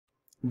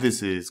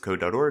This is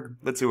Code.org.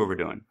 Let's see what we're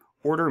doing.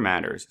 Order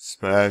matters,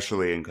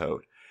 especially in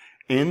code.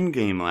 In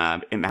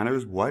GameLab, it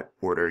matters what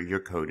order your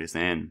code is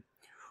in.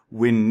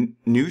 When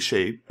new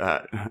shapes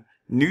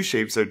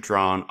are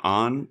drawn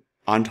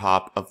on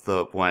top of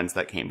the ones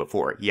that came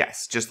before.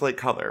 Yes, just like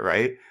color,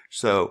 right?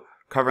 So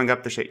covering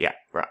up the shape, yeah,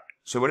 right.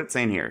 So what it's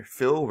saying here,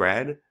 fill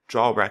red,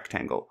 draw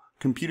rectangle.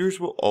 Computers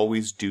will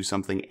always do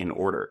something in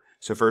order.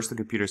 So first the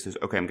computer says,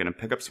 okay, I'm going to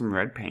pick up some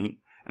red paint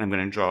and I'm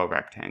going to draw a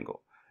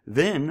rectangle.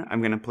 Then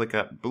I'm going to pick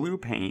up blue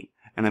paint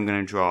and I'm going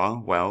to draw,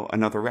 well,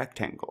 another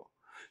rectangle.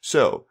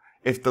 So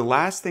if the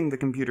last thing the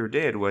computer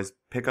did was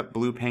pick up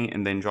blue paint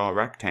and then draw a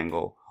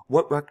rectangle,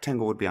 what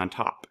rectangle would be on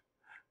top?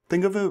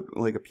 Think of it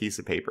like a piece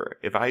of paper.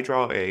 If I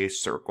draw a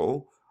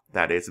circle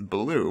that is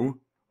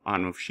blue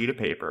on a sheet of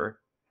paper,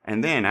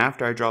 and then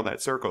after I draw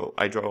that circle,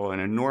 I draw an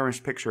enormous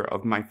picture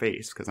of my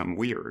face because I'm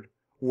weird,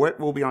 what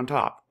will be on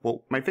top?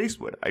 Well, my face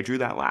would. I drew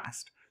that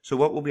last. So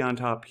what will be on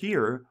top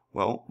here?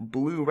 Well,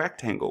 blue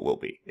rectangle will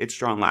be. It's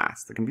drawn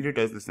last. The computer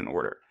does this in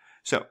order.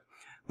 So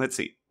let's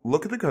see.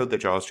 Look at the code that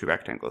draws two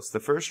rectangles.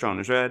 The first drawn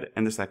is red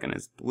and the second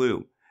is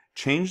blue.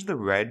 Change the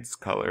red's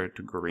color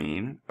to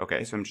green.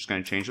 Okay, so I'm just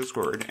going to change this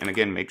word. And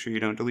again, make sure you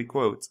don't delete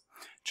quotes.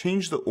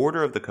 Change the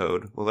order of the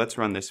code. Well, let's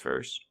run this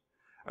first.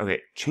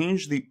 Okay,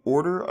 change the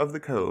order of the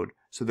code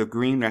so the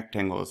green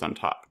rectangle is on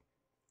top.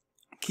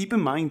 Keep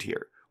in mind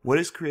here, what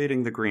is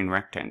creating the green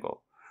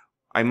rectangle?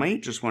 I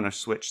might just want to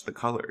switch the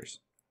colors.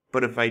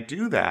 But if I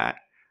do that,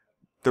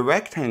 the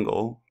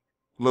rectangle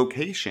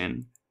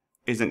location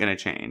isn't going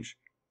to change.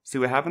 See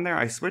what happened there?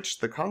 I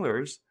switched the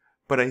colors,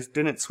 but I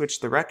didn't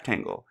switch the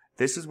rectangle.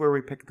 This is where we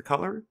pick the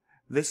color.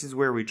 This is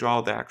where we draw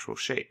the actual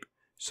shape.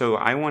 So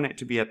I want it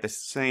to be at the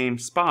same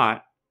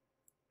spot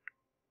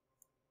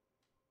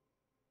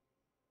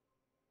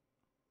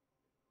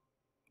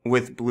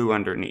with blue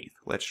underneath.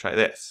 Let's try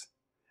this.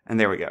 And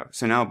there we go.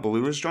 So now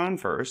blue is drawn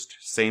first,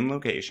 same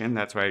location.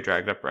 That's why I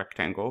dragged up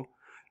rectangle.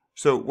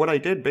 So what I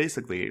did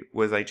basically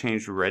was I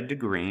changed red to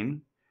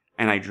green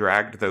and I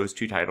dragged those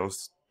two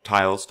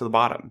tiles to the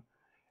bottom.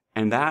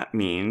 And that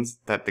means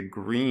that the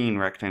green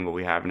rectangle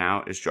we have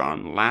now is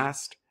drawn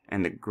last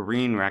and the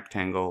green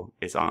rectangle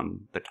is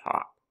on the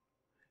top.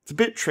 It's a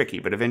bit tricky,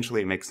 but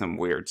eventually it makes some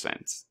weird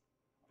sense.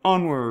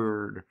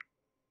 Onward!